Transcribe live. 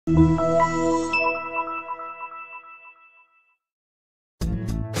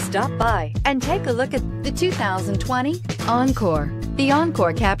Stop by and take a look at the 2020 Encore. The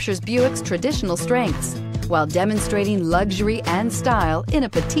Encore captures Buick's traditional strengths while demonstrating luxury and style in a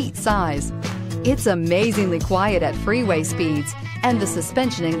petite size. It's amazingly quiet at freeway speeds, and the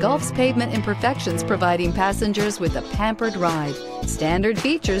suspension engulfs pavement imperfections, providing passengers with a pampered ride. Standard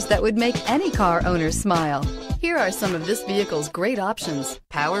features that would make any car owner smile. Here are some of this vehicle's great options: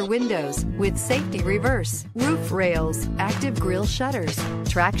 power windows with safety reverse, roof rails, active grille shutters,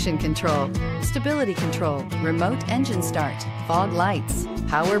 traction control, stability control, remote engine start, fog lights,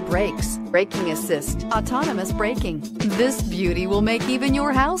 power brakes, braking assist, autonomous braking. This beauty will make even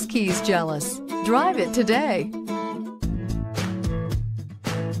your house keys jealous. Drive it today.